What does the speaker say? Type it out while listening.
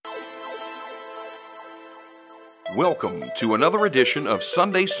Welcome to another edition of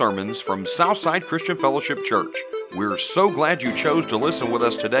Sunday Sermons from Southside Christian Fellowship Church. We're so glad you chose to listen with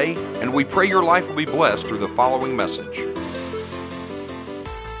us today, and we pray your life will be blessed through the following message.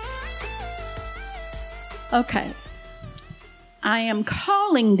 Okay, I am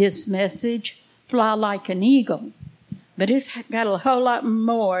calling this message Fly Like an Eagle, but it's got a whole lot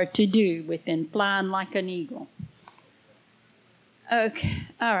more to do with than flying like an eagle. Okay,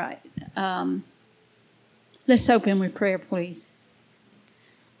 all right. Let's open with prayer, please.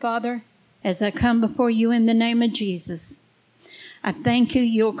 Father, as I come before you in the name of Jesus, I thank you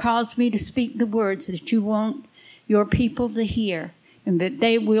you'll cause me to speak the words that you want your people to hear, and that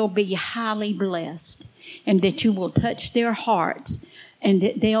they will be highly blessed, and that you will touch their hearts, and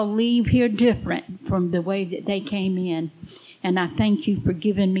that they'll leave here different from the way that they came in. And I thank you for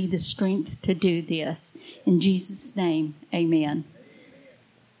giving me the strength to do this. In Jesus' name, amen.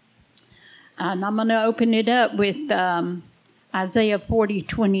 And I'm going to open it up with Isaiah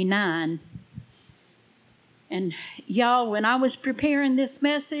 40:29. And y'all, when I was preparing this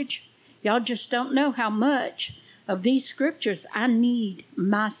message, y'all just don't know how much of these scriptures I need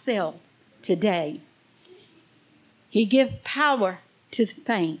myself today. He gives power to the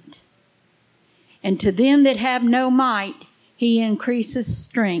faint, and to them that have no might, he increases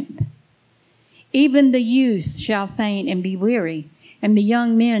strength. Even the youth shall faint and be weary, and the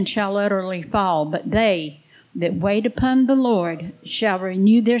young men shall utterly fall. But they that wait upon the Lord shall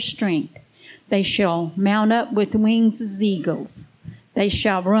renew their strength. They shall mount up with wings as eagles. They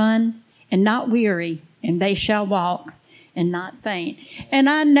shall run and not weary, and they shall walk and not faint. And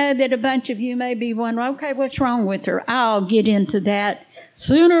I know that a bunch of you may be wondering, okay, what's wrong with her? I'll get into that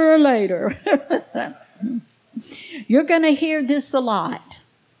sooner or later. You're going to hear this a lot.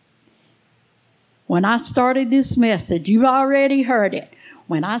 When I started this message, you've already heard it.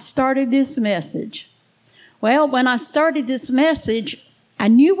 When I started this message, when I started this message, I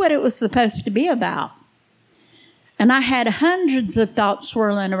knew what it was supposed to be about. And I had hundreds of thoughts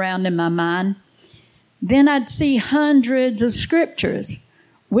swirling around in my mind. Then I'd see hundreds of scriptures.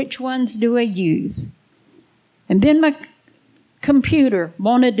 Which ones do I use? And then my computer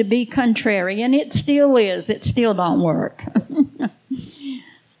wanted to be contrary, and it still is. It still don't work.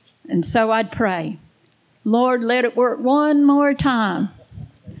 And so I'd pray, Lord, let it work one more time.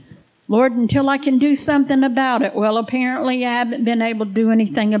 Lord, until I can do something about it. Well, apparently I haven't been able to do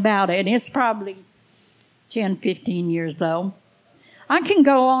anything about it. It's probably 10, 15 years old. I can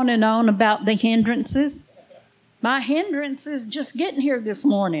go on and on about the hindrances. My hindrance is just getting here this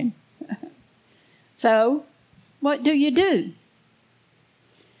morning. So, what do?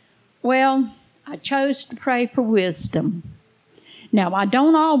 Well, I chose to pray for wisdom. Now, I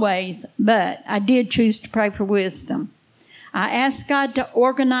don't always, but I did choose to pray for wisdom. I asked God to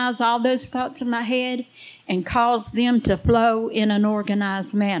organize all those thoughts in my head and cause them to flow in an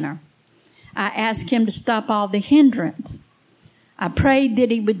organized manner. I asked him to stop all the hindrance. I prayed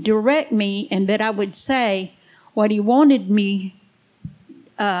that he would direct me and that I would say what he wanted me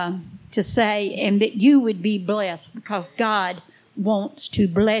to say, and that you would be blessed, because God wants to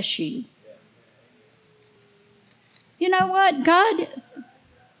bless you. You know what?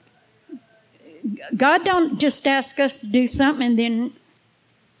 God don't just ask us to do something and then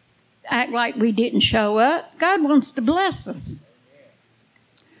act like we didn't show up. God wants to bless us.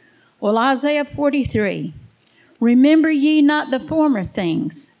 Well, Isaiah 43, remember ye not the former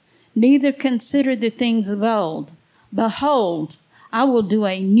things, neither consider the things of old. Behold, I will do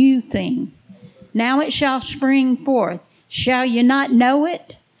a new thing. Now it shall spring forth. Shall you not know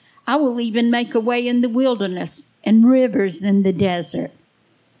it? I will even make a way in the wilderness and rivers in the desert.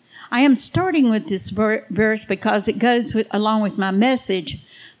 I am starting with this verse because it goes along with my message,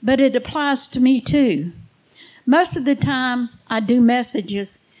 but it applies to me too. Most of the time I do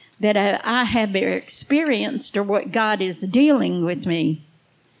messages that I have experienced or what God is dealing with me.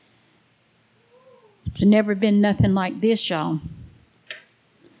 It's never been nothing like this, y'all.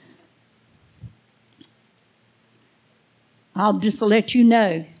 I'll just let you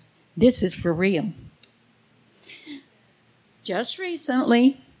know, this is for real. Just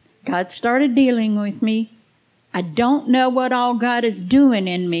recently, God started dealing with me. I don't know what all God is doing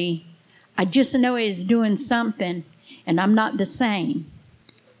in me. I just know He's doing something, and I'm not the same.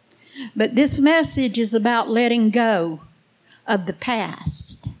 But this message is about letting go of the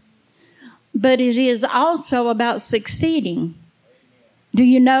past. But it is also about succeeding. Do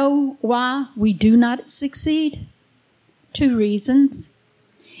you know why we do not succeed? 2 reasons.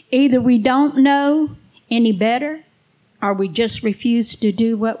 Either we don't know any better, or we just refuse to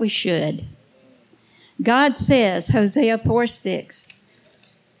do what we should. God says, Hosea 4:6,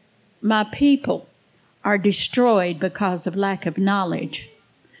 my people are destroyed because of lack of knowledge.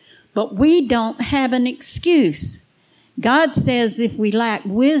 But we don't have an excuse. God says if we lack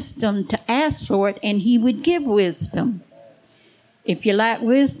wisdom to ask for it, and he would give wisdom. If you lack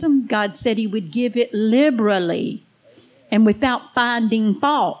wisdom, God said he would give it liberally and without finding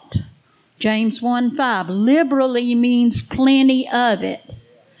fault. James 1:5, liberally means plenty of it.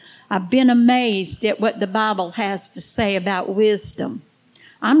 I've been amazed at what the Bible has to say about wisdom.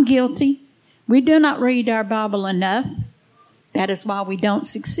 I'm guilty. We do not read our Bible enough. That is why we don't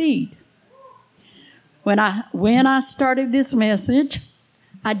succeed. When I started this message,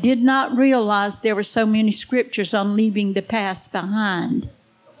 I did not realize there were so many scriptures on leaving the past behind.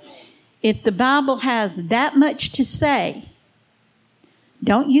 If the Bible has that much to say,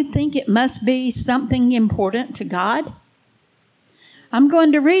 don't you think it must be something important to God? I'm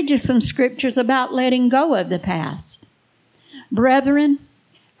going to read you some scriptures about letting go of the past. Brethren,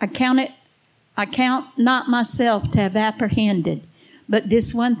 I count not myself to have apprehended, but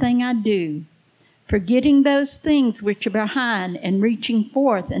this one thing I do, forgetting those things which are behind and reaching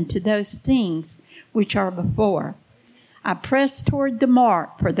forth unto those things which are before. I press toward the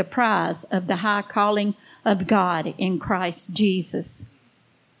mark for the prize of the high calling of God in Christ Jesus.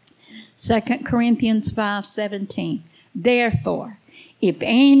 2 Corinthians 5:17. Therefore, if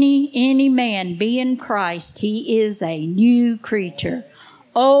any man be in Christ, he is a new creature.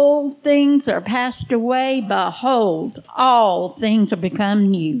 Old things are passed away. Behold, all things are become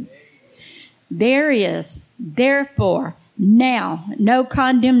new. There is, therefore, now no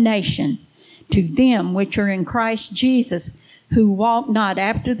condemnation to them which are in Christ Jesus, who walk not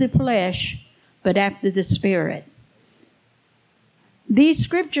after the flesh, but after the Spirit. These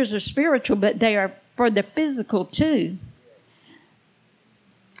scriptures are spiritual, but they are for the physical too.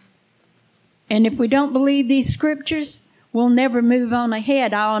 And if we don't believe these scriptures, we'll never move on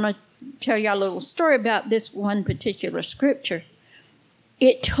ahead. I want to tell you a little story about this one particular scripture.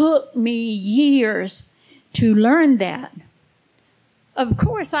 It took me years to learn that. Of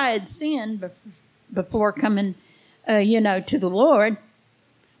course, I had sinned before coming, to the Lord,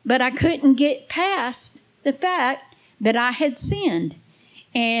 but I couldn't get past the fact that I had sinned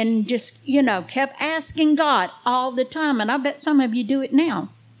and just, kept asking God all the time. And I bet some of you do it now.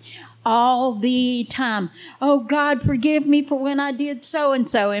 All the time. Oh, God, forgive me for when I did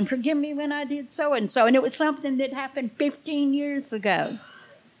so-and-so, and forgive me when I did so-and-so. And it was something that happened 15 years ago.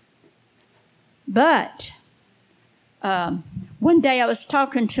 But one day I was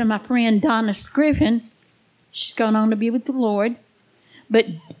talking to my friend Donna Scriven. She's gone on to be with the Lord. But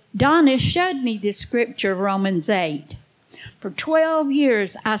Donna showed me this scripture, Romans 8. For 12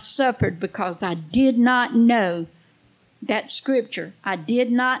 years I suffered because I did not know that scripture. I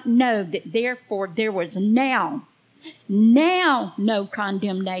did not know that therefore there was now no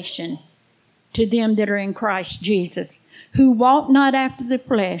condemnation to them that are in Christ Jesus, who walk not after the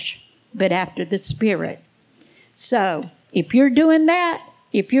flesh, but after the Spirit. So, if you're doing that,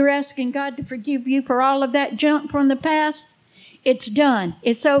 if you're asking God to forgive you for all of that junk from the past, it's done.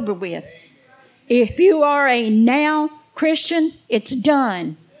 It's over with. If you are a now Christian, it's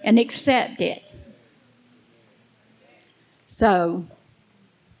done, and accept it. So,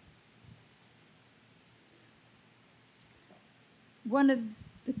 one of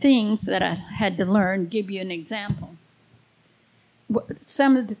the things that I had to learn, give you an example.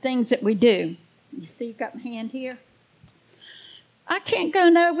 Some of the things that we do. You see, you've got my hand here. I can't go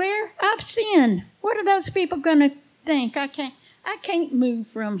nowhere. I've sinned. What are those people going to think? I can't move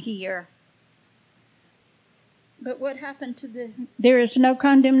from here. But what happened to there is no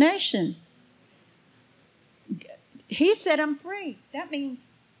condemnation. He said I'm free. That means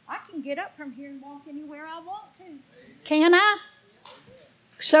I can get up from here and walk anywhere I want to. Can I?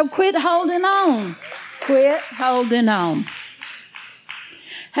 So quit holding on. Quit holding on.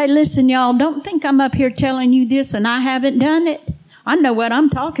 Hey, listen, y'all, don't think I'm up here telling you this and I haven't done it. I know what I'm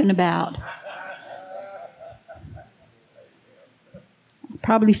talking about. I'll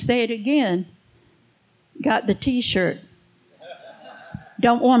probably say it again. Got the T-shirt.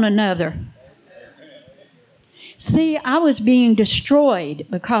 Don't want another. See, I was being destroyed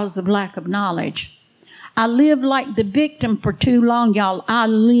because of lack of knowledge. I lived like the victim for too long, y'all. I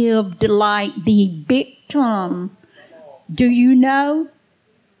lived like the victim. Do you know?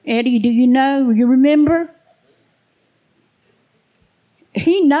 Eddie, do you know? You remember?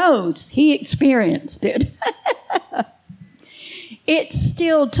 He knows. He experienced it. It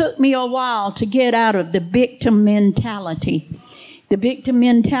still took me a while to get out of the victim mentality. The victim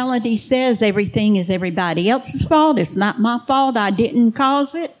mentality says everything is everybody else's fault. It's not my fault. I didn't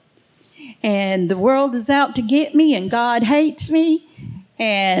cause it. And the world is out to get me and God hates me.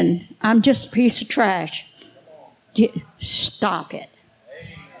 and I'm just a piece of trash. Stop it.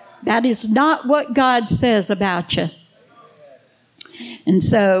 That is not what God says about you. And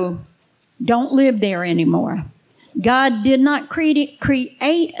so don't live there anymore. God did not create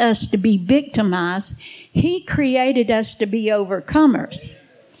us to be victimized. He created us to be overcomers.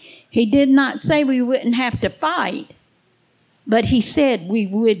 He did not say we wouldn't have to fight, but he said we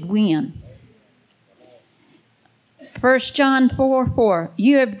would win. 1 John 4:4,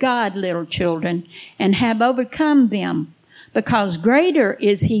 you have God, little children, and have overcome them, because greater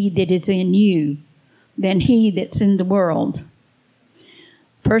is he that is in you than he that's in the world.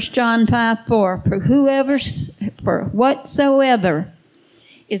 1 John 5:4, for whatsoever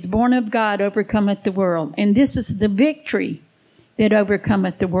is born of God overcometh the world. And this is the victory that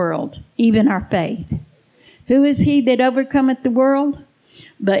overcometh the world, even our faith. Who is he that overcometh the world?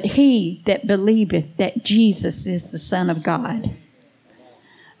 But he that believeth that Jesus is the Son of God.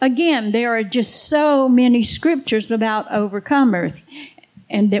 Again, there are just so many scriptures about overcomers,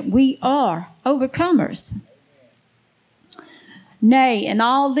 and that we are overcomers. Nay, in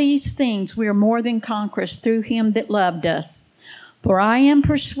all these things we are more than conquerors through him that loved us. For I am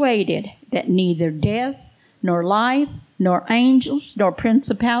persuaded that neither death, nor life, nor angels, nor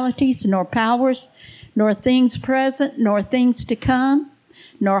principalities, nor powers, nor things present, nor things to come,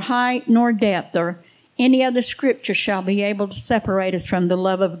 nor height, nor depth, or any other scripture shall be able to separate us from the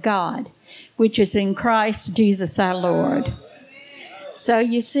love of God, which is in Christ Jesus our Lord. So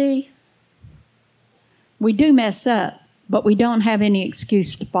you see, we do mess up, but we don't have any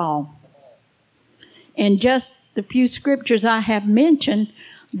excuse to fall. And just the few scriptures I have mentioned,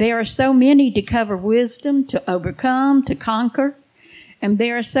 there are so many to cover wisdom, to overcome, to conquer. And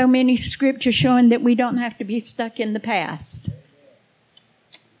there are so many scriptures showing that we don't have to be stuck in the past.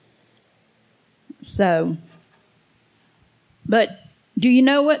 So, but do you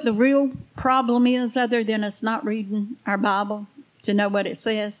know what the real problem is other than us not reading our Bible to know what it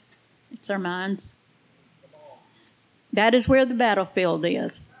says? It's our minds. That is where the battlefield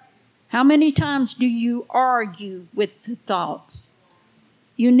is. How many times do you argue with the thoughts?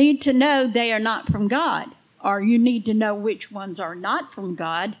 You need to know they are not from God, or you need to know which ones are not from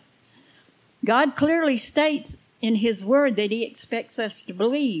God. God clearly states in his word that he expects us to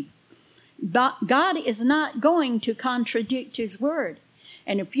believe. But God is not going to contradict his word.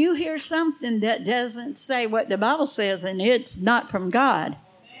 And if you hear something that doesn't say what the Bible says, and it's not from God,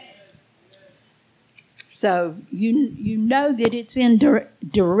 so you know that it's in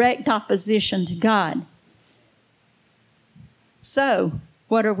direct opposition to God. So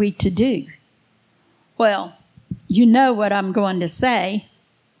what are we to do? Well, you know what I'm going to say.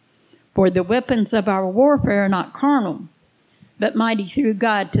 For the weapons of our warfare are not carnal, but mighty through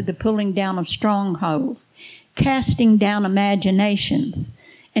God to the pulling down of strongholds, casting down imaginations,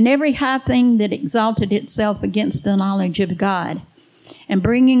 and every high thing that exalted itself against the knowledge of God, and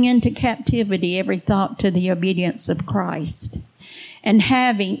bringing into captivity every thought to the obedience of Christ, and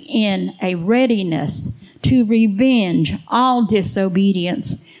having in a readiness to revenge all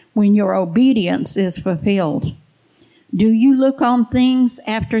disobedience when your obedience is fulfilled. Do you look on things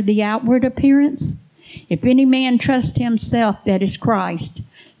after the outward appearance? If any man trust himself that is Christ,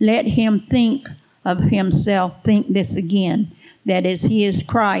 let him think of himself, think this again, that as he is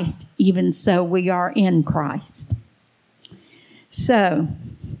Christ, even so we are in Christ. So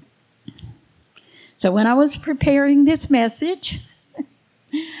when I was preparing this message,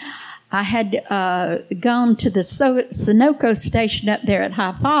 I had gone to the Sunoco station up there at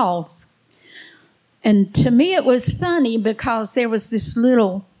High Falls. And to me it was funny because there was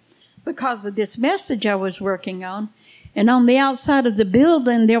because of this message I was working on, and on the outside of the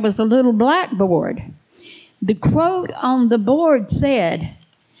building there was a little blackboard. The quote on the board said,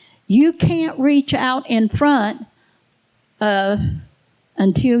 "You can't reach out in front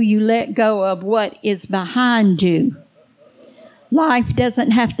until you let go of what is behind you. Life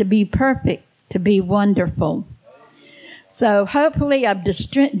doesn't have to be perfect to be wonderful." So hopefully I've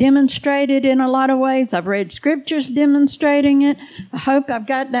demonstrated in a lot of ways. I've read scriptures demonstrating it. I hope I've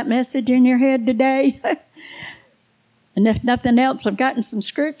got that message in your head today. And if nothing else, I've gotten some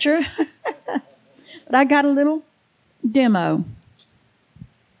scripture. But I got a little demo.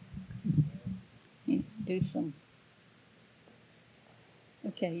 Do some.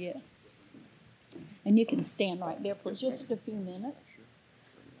 Okay, yeah. And you can stand right there for just a few minutes.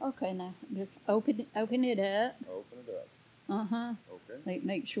 Okay, now just open it up. Open it up. Uh-huh. Okay.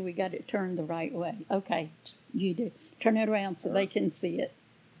 Make sure we got it turned the right way. Okay, you do. Turn it around so they can see it.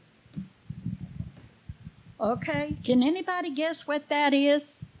 Okay, can anybody guess what that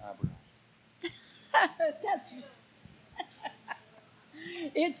is? Eyebrows. That's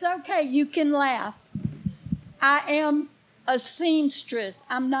It's okay. You can laugh. I am a seamstress.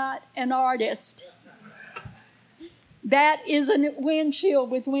 I'm not an artist. That isn't windshield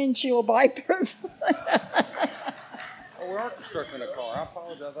with windshield wipers. Oh, we are constructing a car. I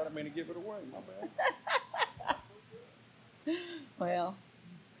apologize. I didn't mean to give it away. My bad. Well,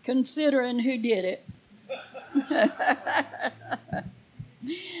 considering who did it.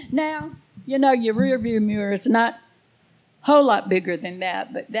 Now, you know, your rear view mirror is not a whole lot bigger than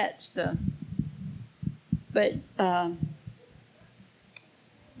that, but that's the... But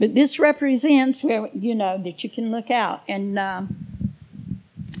this represents where, you know, that you can look out. And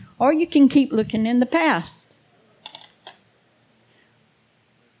or you can keep looking in the past.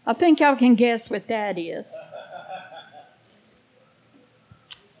 I think y'all can guess what that is.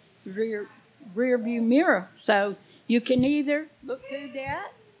 It's a rear view mirror. So you can either look through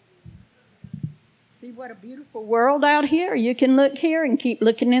that, see what a beautiful world out here, or you can look here and keep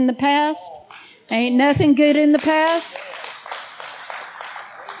looking in the past. Ain't nothing good in the past.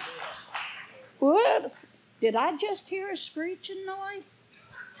 Whoops. Did I just hear a screeching noise?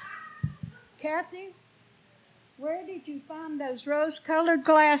 Kathy, where did you find those rose-colored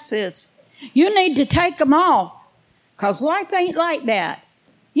glasses? You need to take them off, because life ain't like that.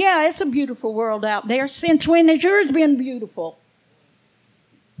 Yeah, it's a beautiful world out there. Since when has yours been beautiful?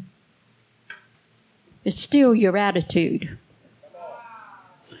 It's still your attitude.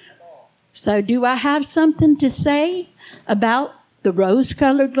 So do I have something to say about the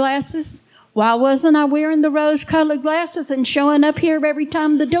rose-colored glasses? Why wasn't I wearing the rose-colored glasses and showing up here every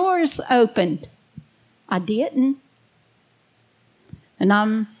time the doors opened? I didn't. And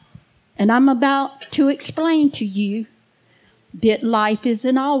I'm about to explain to you that life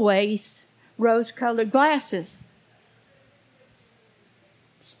isn't always rose-colored glasses.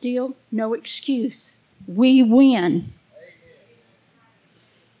 Still, no excuse. We win.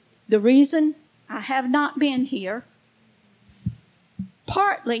 The reason I have not been here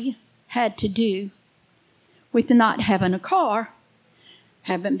partly had to do with not having a car.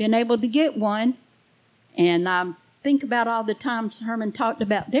 Haven't been able to get one. And I think about all the times Herman talked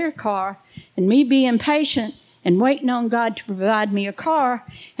about their car and me being patient and waiting on God to provide me a car.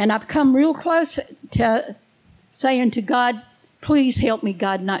 And I've come real close to saying to God, please help me,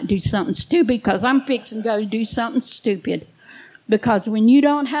 God, not do something stupid, because I'm fixing to go do something stupid. Because when you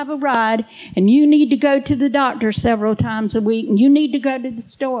don't have a ride and you need to go to the doctor several times a week and you need to go to the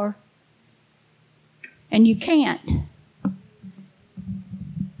store and you can't,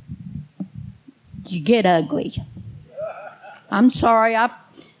 you get ugly. I'm sorry. I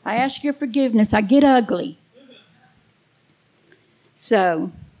ask your forgiveness. I get ugly.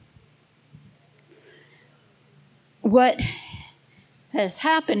 So, what has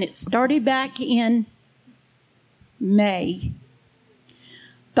happened, it started back in May.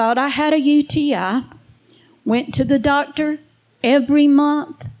 Thought I had a UTI. Went to the doctor every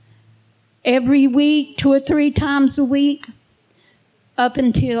month, every week, 2 or 3 times a week, up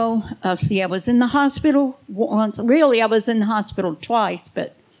until, I was in the hospital once. Really, I was in the hospital twice,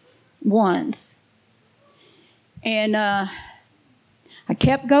 but once. And I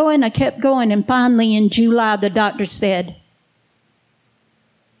kept going, and finally in July, the doctor said,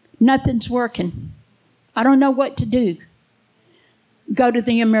 nothing's working. I don't know what to do. Go to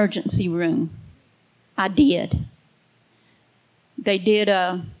the emergency room. I did. They did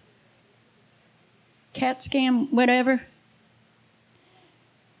a CAT scan, whatever.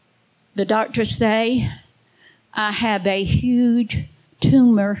 The doctors say I have a huge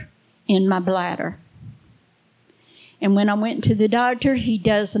tumor in my bladder. And when I went to the doctor, he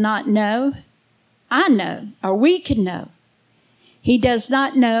does not know. I know, or we can know. He does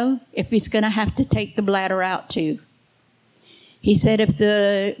not know if he's going to have to take the bladder out too. He said if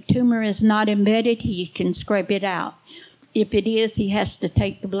the tumor is not embedded, he can scrape it out. If it is, he has to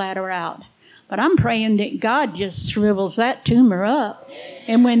take the bladder out. But I'm praying that God just shrivels that tumor up.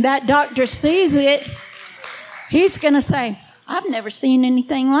 And when that doctor sees it, he's going to say, I've never seen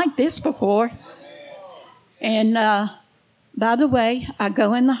anything like this before. And by the way, I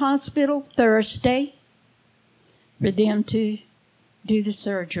go in the hospital Thursday for them to do the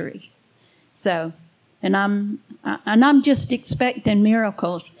surgery. So, and I'm just expecting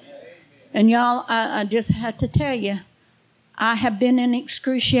miracles. And y'all, I just have to tell you, I have been in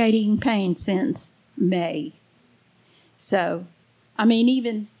excruciating pain since May. So, I mean,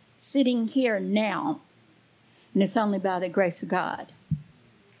 even sitting here now, and it's only by the grace of God.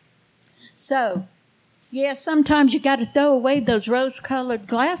 So, yeah, sometimes you got to throw away those rose-colored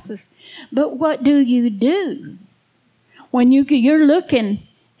glasses. But what do you do? When you're looking,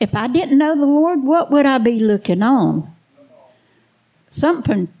 if I didn't know the Lord, what would I be looking on?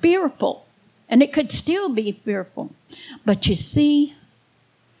 something fearful. And it could still be fearful. But you see,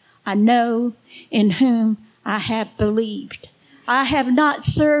 I know in whom I have believed. I have not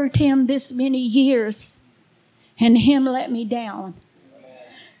served him this many years, and him let me down.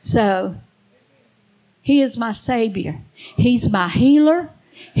 So, he is my Savior. He's my healer.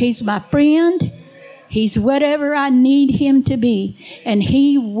 He's my friend. He's whatever I need him to be. And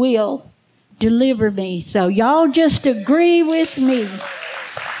he will deliver me. So y'all just agree with me.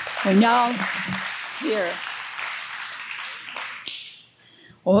 And y'all hear.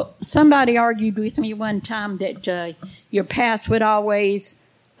 Well, somebody argued with me one time that your past would always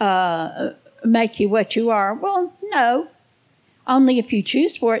make you what you are. Well, no. Only if you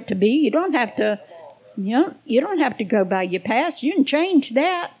choose for it to be. You don't have to, you don't have to go by your past. You can change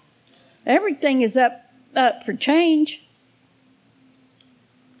that. Everything is up for change.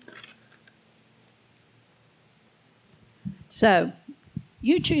 So,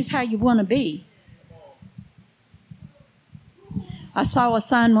 you choose how you want to be. I saw a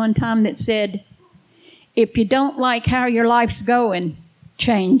sign one time that said, if you don't like how your life's going,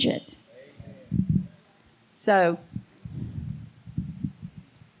 change it. So,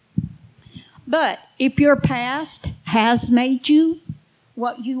 but if your past has made you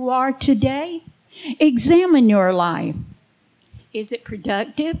what you are today, examine your life. Is it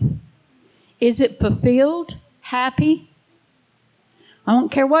productive? Is it fulfilled? Happy? I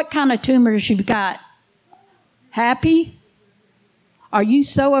don't care what kind of tumors you've got. Happy? Are you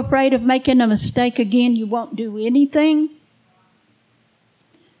so afraid of making a mistake again you won't do anything?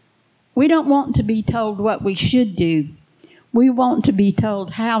 We don't want to be told what we should do. We want to be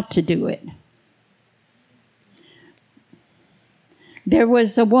told how to do it. There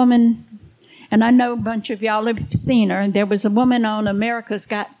was a woman, and I know a bunch of y'all have seen her. There was a woman on America's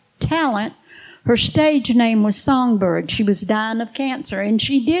Got Talent. Her stage name was Songbird. She was dying of cancer, and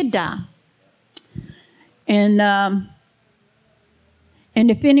she did die. And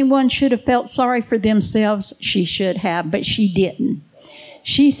if anyone should have felt sorry for themselves, she should have, but she didn't.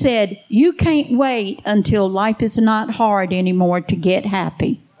 She said, you can't wait until life is not hard anymore to get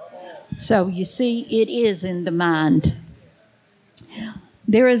happy. So you see, it is in the mind.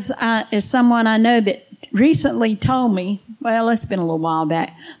 There is someone I know that recently told me, well, it's been a little while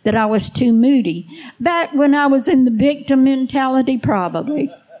back, that I was too moody. Back when I was in the victim mentality,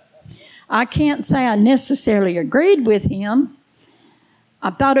 probably. I can't say I necessarily agreed with him. I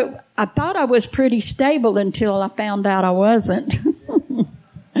thought I was pretty stable until I found out I wasn't.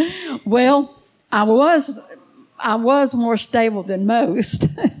 Well, I was more stable than most.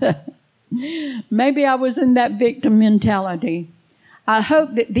 Maybe I was in that victim mentality. I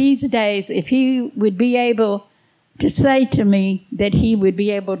hope that these days, if he would be able to say to me, that he would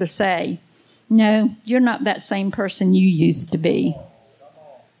be able to say, no, you're not that same person you used to be.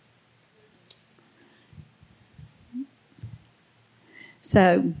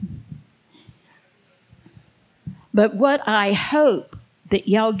 So, but what I hope that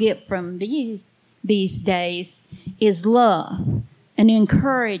y'all get from these days is love and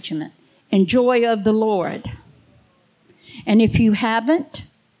encouragement and joy of the Lord. And if you haven't,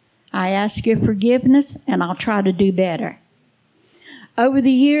 I ask your forgiveness, and I'll try to do better. Over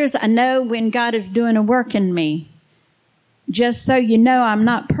the years, I know when God is doing a work in me. Just so you know, I'm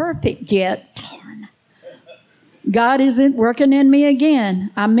not perfect yet. Darn. God isn't working in me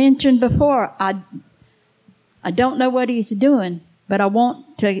again. I mentioned before, I don't know what he's doing, but I want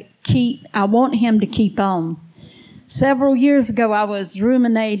him to keep on. Several years ago, I was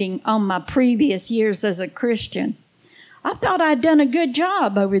ruminating on my previous years as a Christian. I thought I'd done a good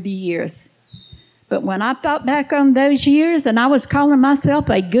job over the years. But when I thought back on those years and I was calling myself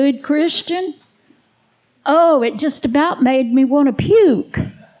a good Christian, it just about made me want to puke.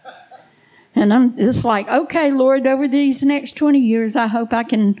 And I'm just like, okay, Lord, over these next 20 years, I hope I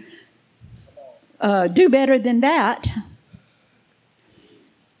can do better than that.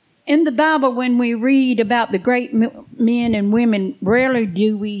 In the Bible, when we read about the great men and women, rarely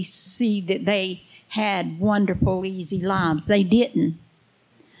do we see that they had wonderful, easy lives. They didn't.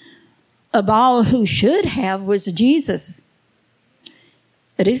 Of all who should have was Jesus.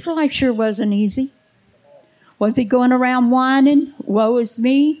 But his life sure wasn't easy. Was he going around whining? Woe is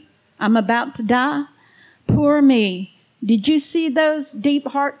me. I'm about to die. Poor me. Did you see those deep,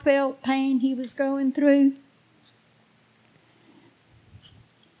 heartfelt pain he was going through?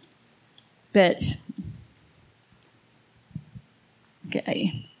 But,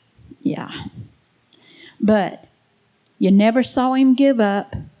 okay, yeah. But you never saw him give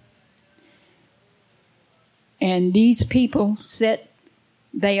up. And these people set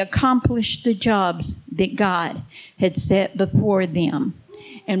they accomplished the jobs that God had set before them.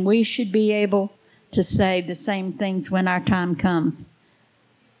 And we should be able to say the same things when our time comes.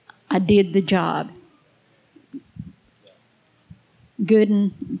 I did the job.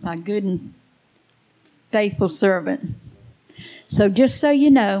 My good and faithful servant. So just so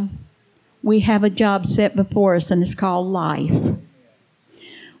you know, we have a job set before us, and it's called life.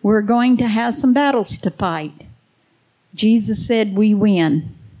 We're going to have some battles to fight. Jesus said we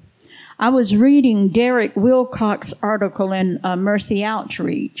win. I was reading Derek Wilcox's article in Mercy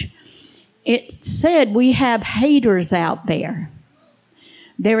Outreach. It said we have haters out there.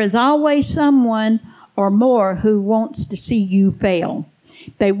 There is always someone or more who wants to see you fail.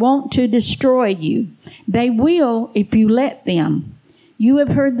 They want to destroy you. They will if you let them. You have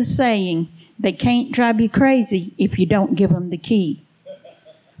heard the saying, they can't drive you crazy if you don't give them the key.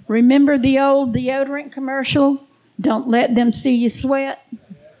 Remember the old deodorant commercial? Don't let them see you sweat.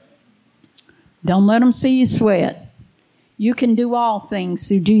 Don't let them see you sweat. You can do all things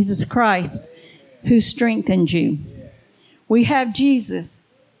through Jesus Christ who strengthens you. We have Jesus.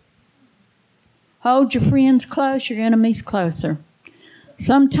 Hold your friends close, your enemies closer.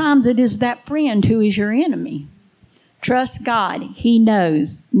 Sometimes it is that friend who is your enemy. Trust God. He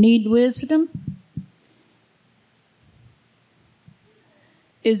knows. Need wisdom?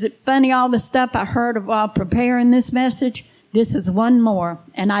 Is it funny all the stuff I heard while preparing this message? This is one more,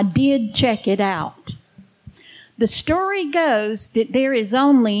 and I did check it out. The story goes that there is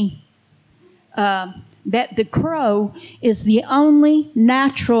only, that the crow is the only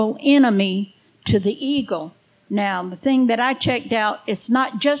natural enemy to the eagle. Now, the thing that I checked out, it's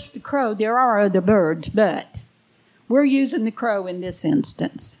not just the crow. There are other birds, but we're using the crow in this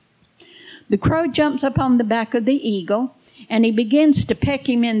instance. The crow jumps up on the back of the eagle, and he begins to peck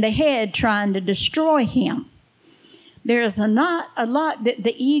him in the head, trying to destroy him. There's not a lot that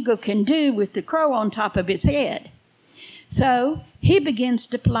the eagle can do with the crow on top of his head. So he begins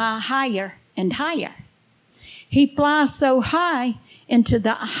to fly higher and higher. He flies so high into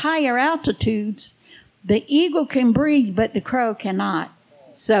the higher altitudes, the eagle can breathe, but the crow cannot.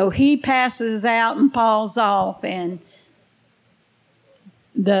 So he passes out and falls off, and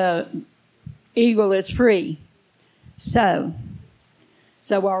the eagle is free. So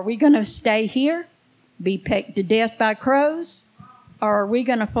are we going to stay here, be pecked to death by crows, or are we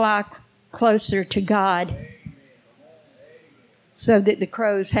going to fly closer to God so that the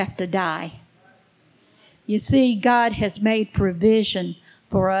crows have to die? You see, God has made provision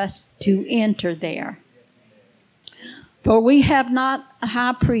for us to enter there. For we have not a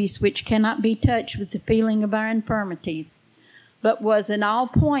high priest which cannot be touched with the feeling of our infirmities, but was in all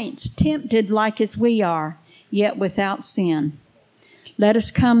points tempted like as we are, yet without sin. Let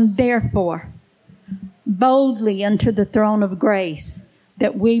us come, therefore, boldly unto the throne of grace,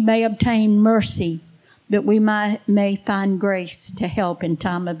 that we may obtain mercy, that we may find grace to help in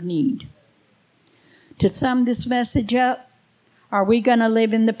time of need. To sum this message up, are we going to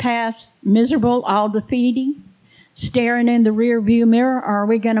live in the past, miserable, all defeating, staring in the rear view mirror, or are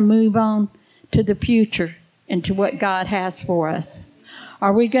we going to move on to the future and to what God has for us?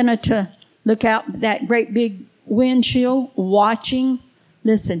 Are we going to look out that great big windshield, watching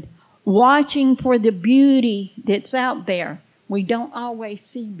for the beauty that's out there? We don't always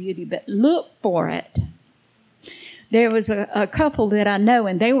see beauty, but look for it. There was a couple that I know,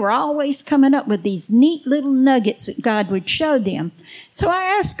 and they were always coming up with these neat little nuggets that God would show them. So I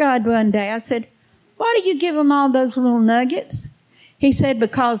asked God one day, I said, why do you give them all those little nuggets? He said,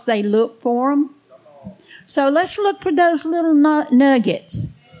 because they look for them. So let's look for those little nuggets.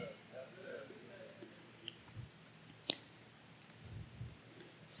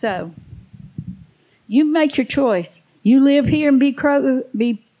 So you make your choice. You live here and be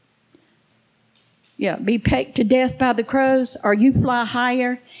pecked to death by the crows, or you fly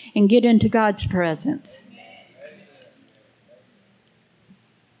higher and get into God's presence.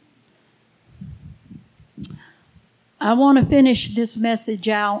 I want to finish this message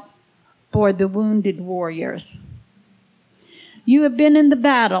out for the wounded warriors. You have been in the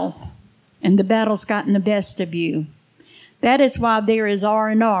battle, and the battle's gotten the best of you. That is why there is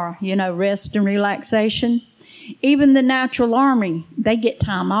R&R, rest and relaxation. Even the natural army, they get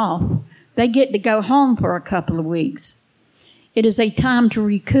time off. They get to go home for a couple of weeks. It is a time to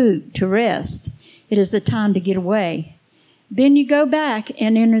recoup, to rest. It is a time to get away. Then you go back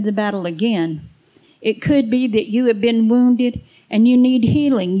and enter the battle again. It could be that you have been wounded and you need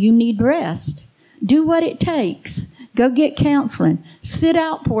healing. You need rest. Do what it takes. Go get counseling. Sit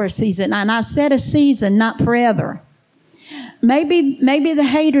out for a season. And I said a season, not forever. Maybe the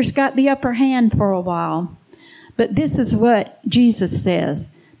haters got the upper hand for a while. But this is what Jesus says.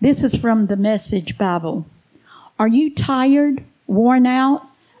 This is from the Message Bible. Are you tired, worn out,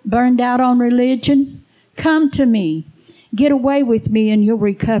 burned out on religion? Come to me. Get away with me and you'll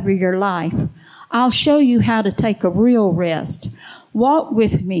recover your life. I'll show you how to take a real rest. Walk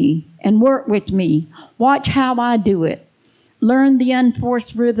with me and work with me. Watch how I do it. Learn the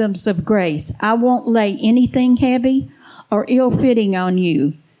unforced rhythms of grace. I won't lay anything heavy or ill-fitting on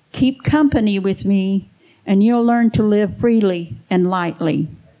you. Keep company with me and you'll learn to live freely and lightly.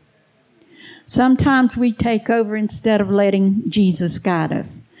 Sometimes we take over instead of letting Jesus guide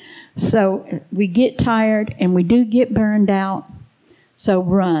us. So we get tired and we do get burned out. So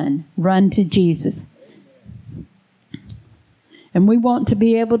run to Jesus. And we want to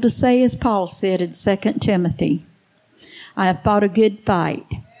be able to say, as Paul said in 2 Timothy, I have fought a good fight.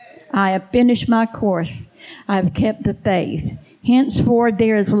 I have finished my course. I have kept the faith. Henceforth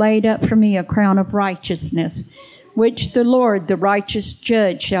there is laid up for me a crown of righteousness, which the Lord, the righteous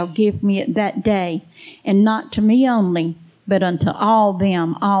judge, shall give me at that day, and not to me only, but unto all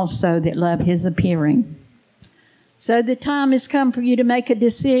them also that love his appearing. So the time has come for you to make a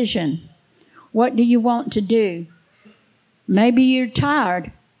decision. What do you want to do? Maybe you're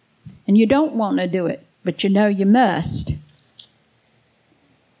tired and you don't want to do it, but you know you must.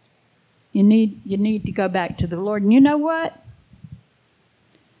 You need to go back to the Lord. And you know what?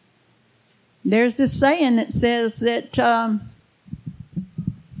 There's this saying that says that the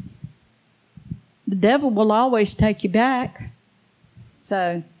devil will always take you back.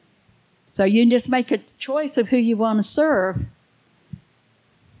 So you just make a choice of who you want to serve.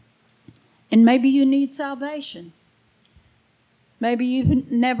 And maybe you need salvation. Maybe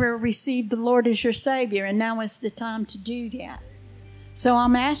you've never received the Lord as your Savior, and now is the time to do that. So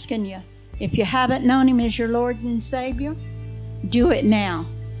I'm asking you, if you haven't known him as your Lord and Savior, do it now.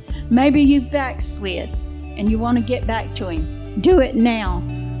 Maybe you've backslid and you want to get back to him. Do it now.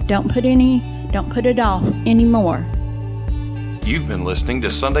 Don't put it off anymore. You've been listening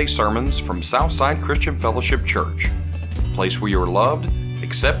to Sunday sermons from Southside Christian Fellowship Church, a place where you're loved,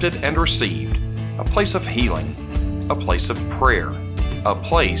 accepted, and received, a place of healing, a place of prayer, a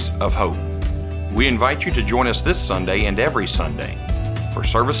place of hope. We invite you to join us this Sunday and every Sunday. For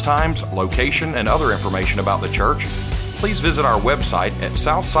service times, location, and other information about the church, please visit our website at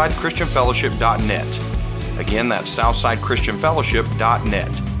southsidechristianfellowship.net. Again, that's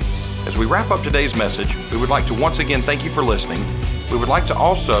southsidechristianfellowship.net. As we wrap up today's message, we would like to once again thank you for listening. We would like to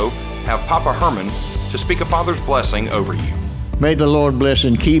also have Papa Herman to speak a Father's blessing over you. May the Lord bless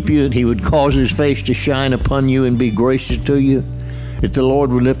and keep you, that he would cause his face to shine upon you and be gracious to you, that the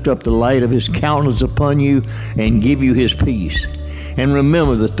Lord would lift up the light of his countenance upon you and give you his peace. And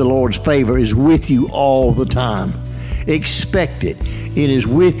remember that the Lord's favor is with you all the time. Expect it. It is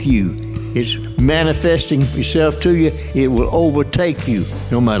with you. It's manifesting itself to you. It will overtake you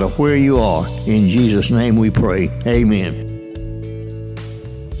no matter where you are. In Jesus' name we pray. Amen.